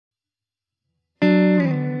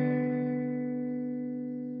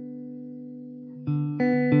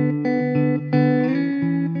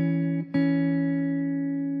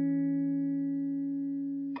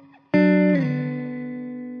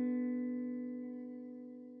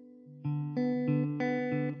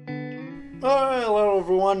Hello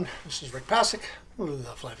everyone, this is Rick Passek with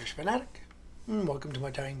the FlyFish Fanatic, and welcome to my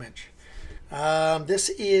tying bench. This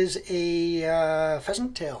is a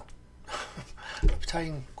pheasant tail. I'm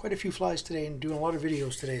tying quite a few flies today and doing a lot of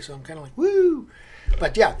videos today, so I'm kind of like, woo!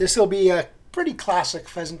 But yeah, this will be a pretty classic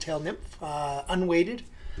pheasant tail nymph, unweighted.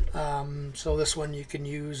 So this one you can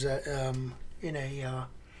use in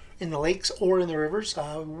the lakes or in the rivers.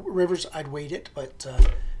 Rivers, I'd weight it, but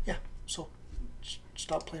yeah, so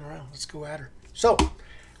stop playing around. Let's go at her. So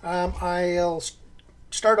I'll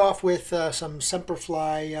start off with some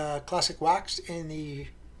Semperfli classic wax in the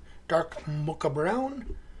dark mocha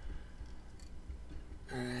brown,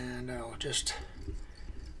 and I'll just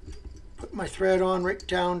put my thread on right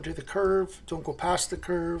down to the curve. Don't go past the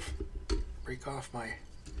curve. Break off my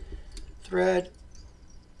thread.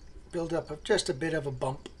 Build up just a bit of a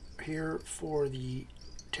bump here for the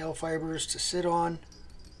tail fibers to sit on.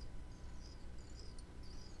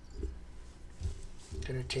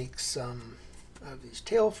 Going to take some of these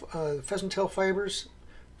pheasant tail fibers,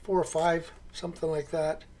 4 or 5, something like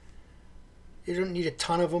that. You don't need a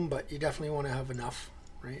ton of them, but you definitely want to have enough,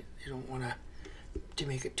 right? You don't want to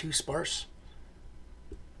make it too sparse.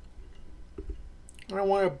 I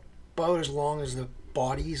want about as long as the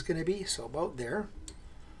body is going to be, so about there.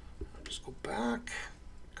 I'll just go back,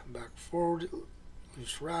 come back forward,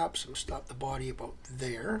 loose wraps, and stop the body about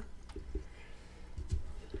there.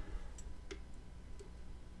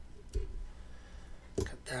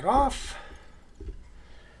 Cut that off.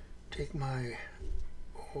 Take my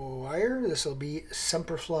wire. This will be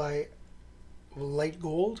Semperfli Light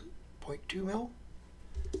Gold, 0.2 mil.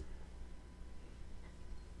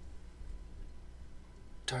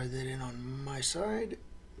 Tie that in on my side.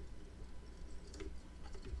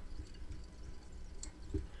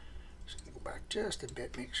 Just gonna go back just a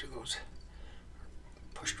bit, make sure those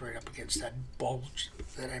are pushed right up against that bulge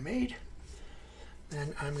that I made.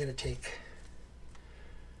 Then I'm going to take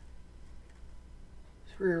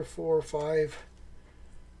 3 or 4 or 5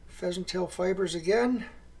 pheasant tail fibers again.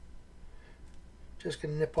 Just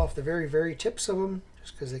going to nip off the very, very tips of them,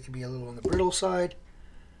 just because they can be a little on the brittle side.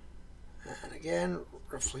 And again,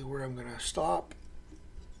 roughly where I'm going to stop.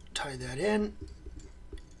 Tie that in.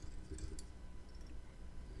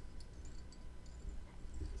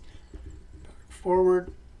 Back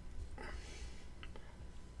forward.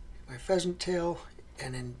 My pheasant tail,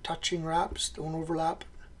 and in touching wraps, don't overlap.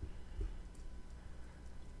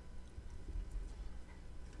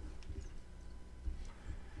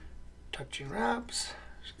 Touching wraps,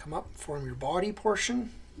 just come up, form your body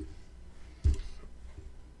portion.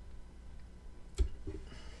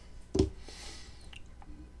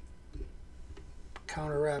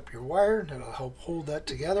 Counter wrap your wire, that'll help hold that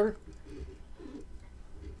together.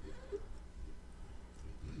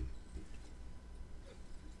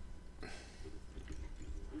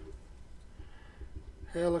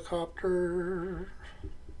 Helicopter.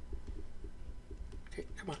 Okay,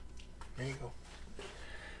 come on, there you go.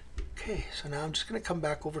 Okay, so now I'm just going to come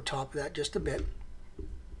back over top of that just a bit,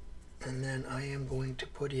 and then I am going to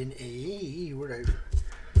put in a,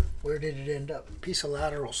 where did it end up? A piece of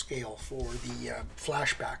lateral scale for the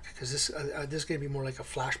flashback, because this is going to be more like a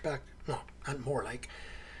flashback, no, not more like,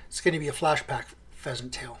 it's going to be a flashback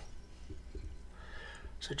pheasant tail.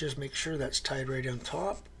 So just make sure that's tied right on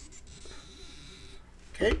top.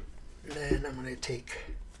 Okay, and then I'm going to take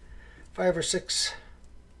 5 or 6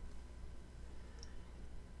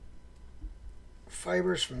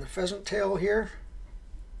 fibers from the pheasant tail here,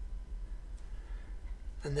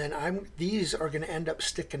 and then these are going to end up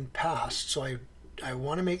sticking past, so I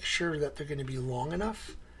want to make sure that they're going to be long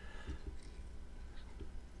enough,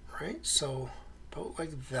 right? So about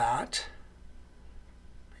like that,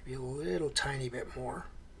 maybe a little tiny bit more.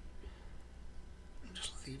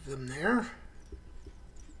 Just leave them there.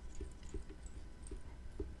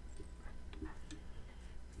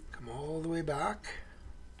 Come all the way back.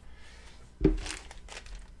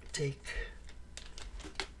 Take,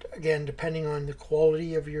 again, depending on the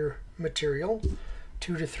quality of your material,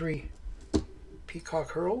 2 to 3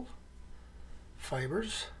 Peacock Herl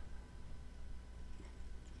fibers.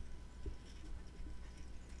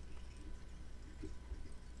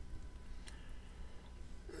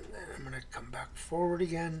 And then I'm going to come back forward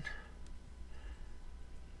again.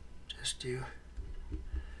 Just do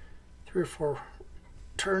 3 or 4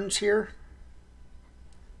 turns here.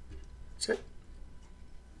 That's it.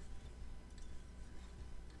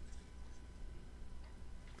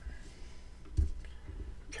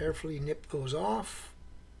 Carefully nip those off.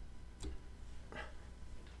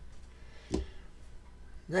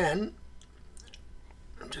 Then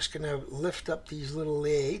I'm just going to lift up these little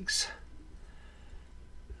legs,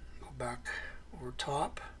 go back over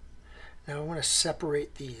top. Now I want to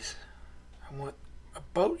separate these. I want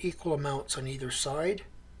about equal amounts on either side.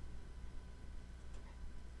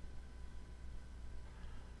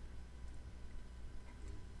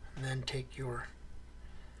 And then take your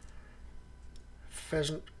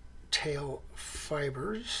pheasant tail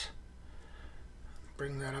fibers,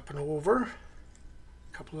 bring that up and over,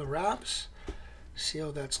 a couple of wraps, see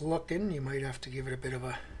how that's looking. You might have to give it a bit of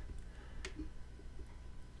a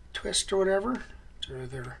twist or whatever so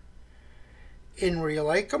they're in where you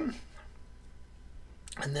like them.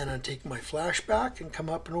 And then I'll take my FlashBack and come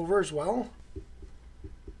up and over as well.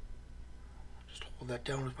 Just hold that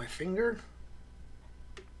down with my finger.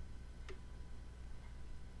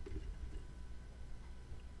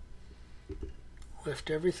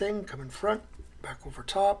 Lift everything, come in front, back over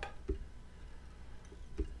top.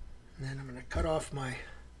 And then I'm going to cut off my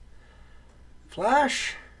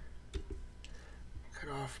flash, cut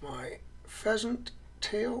off my pheasant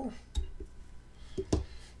tail.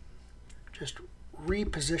 Just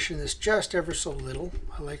reposition this just ever so little.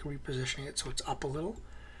 I like repositioning it so it's up a little.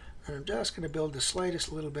 And I'm just going to build the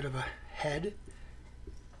slightest little bit of a head,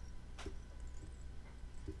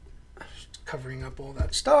 just covering up all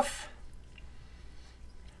that stuff.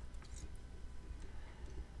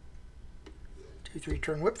 2-3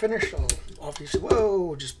 turn whip finish. I'll obviously,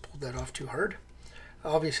 whoa, just pulled that off too hard.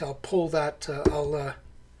 Obviously I'll pull that,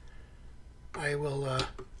 I will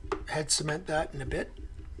head cement that in a bit,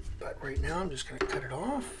 but right now I'm just going to cut it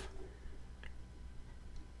off.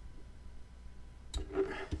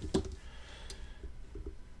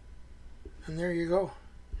 And there you go,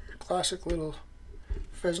 your classic little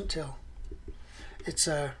pheasant tail. It's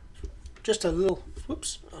just a little,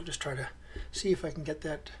 whoops, I'll just try to see if I can get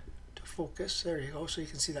that focus. There you go. So you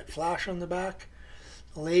can see that flash on the back.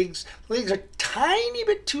 The legs are a tiny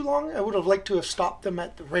bit too long. I would have liked to have stopped them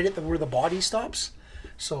at right at where the body stops.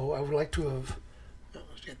 So I would like to have,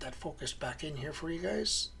 let's get that focused back in here for you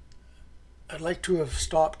guys. I'd like to have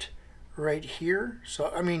stopped right here.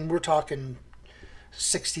 So I mean, we're talking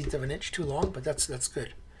 1/16 of an inch too long, but that's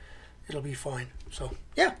good. It'll be fine. So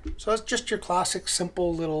yeah, so that's just your classic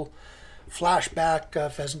simple little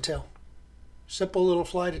FlashBack pheasant tail. Simple little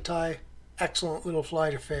fly to tie, excellent little fly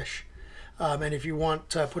to fish. And if you want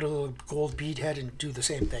to put a little gold bead head and do the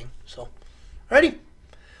same thing. So, alrighty.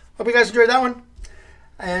 Hope you guys enjoyed that one.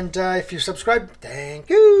 And if you subscribed, thank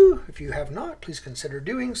you. If you have not, please consider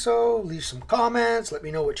doing so. Leave some comments. Let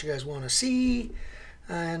me know what you guys want to see.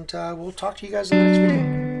 And we'll talk to you guys in the next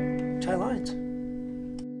video. Tie lines.